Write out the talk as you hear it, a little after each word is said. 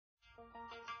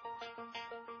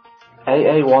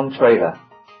AA1 trailer.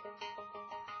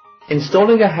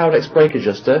 Installing a HALDEX brake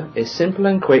adjuster is simple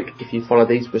and quick if you follow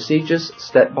these procedures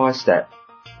step by step.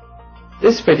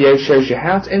 This video shows you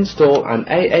how to install an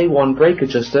AA1 brake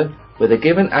adjuster with a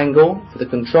given angle for the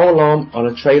control arm on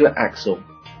a trailer axle.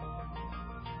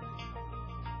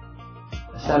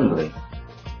 Assembly.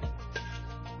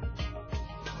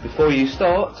 Before you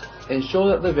start, ensure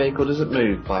that the vehicle doesn't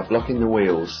move by blocking the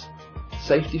wheels.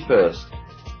 Safety first.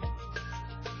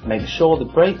 Make sure the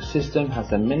brake system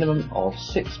has a minimum of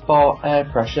 6 bar air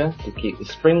pressure to keep the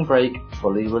spring brake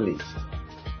fully released.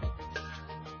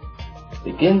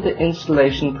 Begin the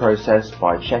installation process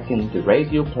by checking the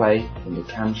radial play in the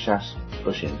camshaft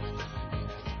bushing.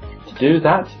 To do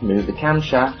that, move the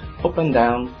camshaft up and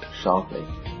down sharply.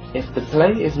 If the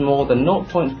play is more than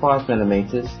 0.5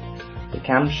 mm, the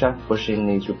camshaft bushing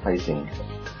needs replacing.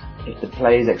 If the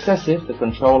play is excessive, the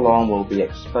control arm will be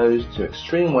exposed to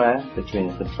extreme wear between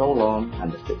the control arm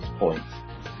and the fixed point.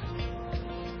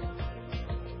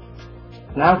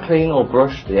 Now clean or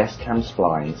brush the S-cam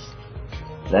splines.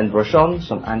 Then brush on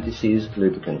some anti-seize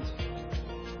lubricant.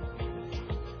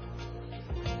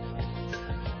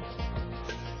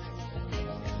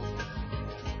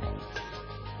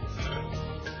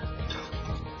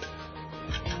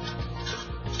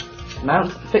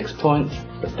 Mount the fixed point,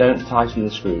 but don't tighten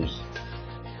the screws.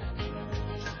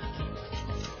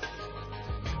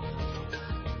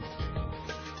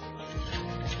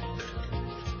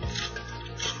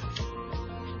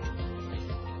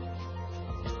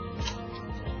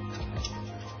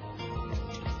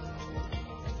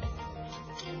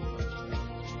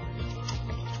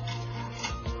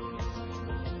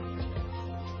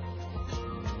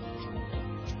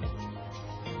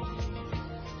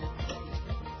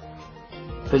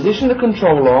 Position the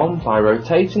control arm by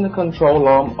rotating the control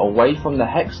arm away from the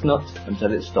hex nut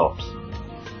until it stops.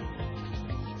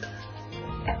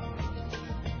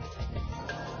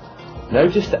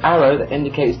 Notice the arrow that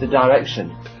indicates the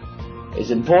direction. It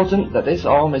is important that this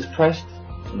arm is pressed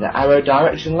in the arrow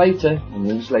direction later in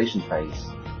the installation phase.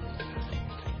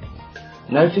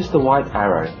 Notice the white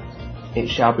arrow. It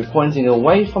shall be pointing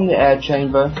away from the air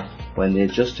chamber when the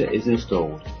adjuster is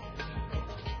installed.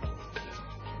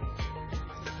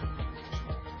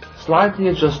 Slide the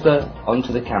adjuster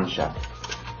onto the camshaft.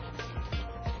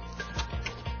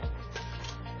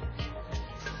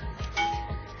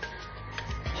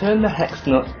 Turn the hex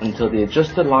nut until the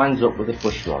adjuster lines up with the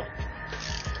push rod.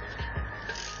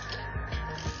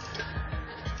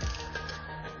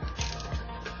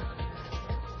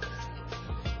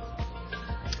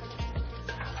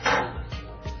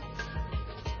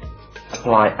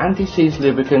 Apply anti-seize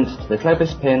lubricant to the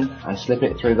clevis pin and slip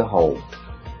it through the hole.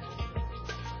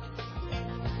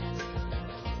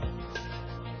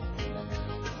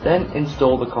 Then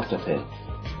install the cotter pin.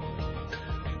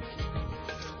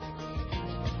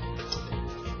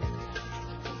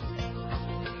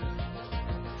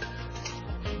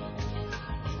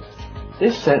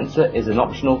 This sensor is an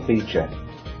optional feature.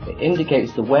 It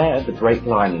indicates the wear of the brake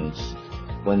linings.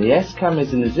 When the S-cam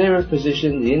is in the 0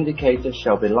 position, the indicator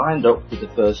shall be lined up with the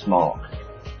first mark.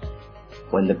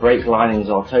 When the brake linings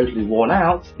are totally worn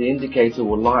out, the indicator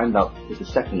will line up with the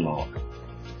second mark.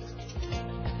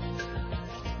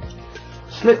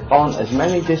 Slip on as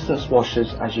many distance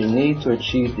washers as you need to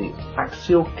achieve the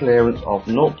axial clearance of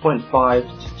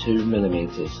 0.5 to 2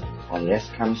 mm on the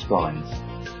S-cam splines.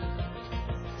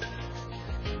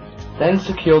 Then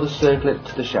secure the circlip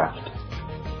to the shaft.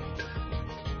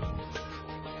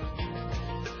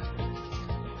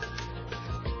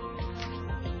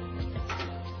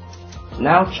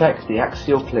 Now check the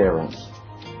axial clearance.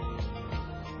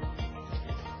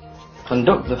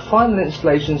 Conduct the final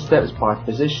installation steps by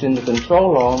positioning the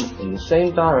control arm in the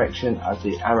same direction as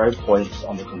the arrow points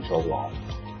on the control arm.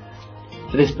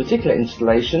 For this particular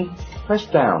installation, press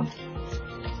down.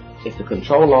 If the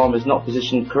control arm is not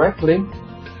positioned correctly,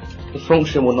 the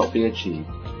function will not be achieved.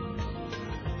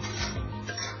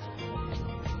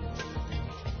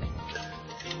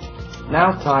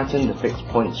 Now tighten the fixed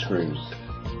point screws.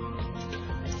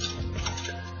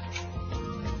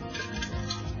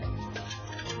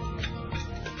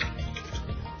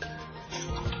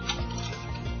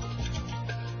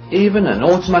 Even an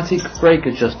automatic brake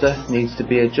adjuster needs to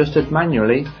be adjusted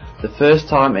manually the first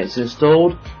time it's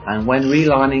installed and when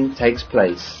relining takes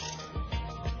place.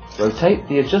 Rotate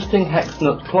the adjusting hex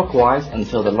nut clockwise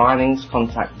until the linings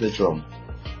contact the drum.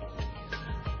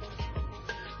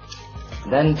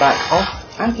 Then back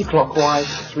off anti-clockwise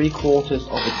 3/4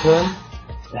 of the turn.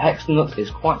 The hex nut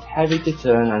is quite heavy to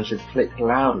turn and should click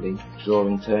loudly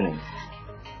during turning.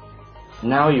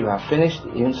 Now you have finished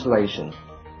the installation.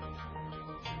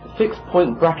 The Fixed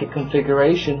point bracket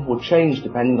configuration will change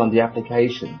depending on the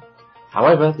application.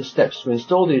 However, the steps to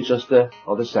install the adjuster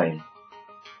are the same.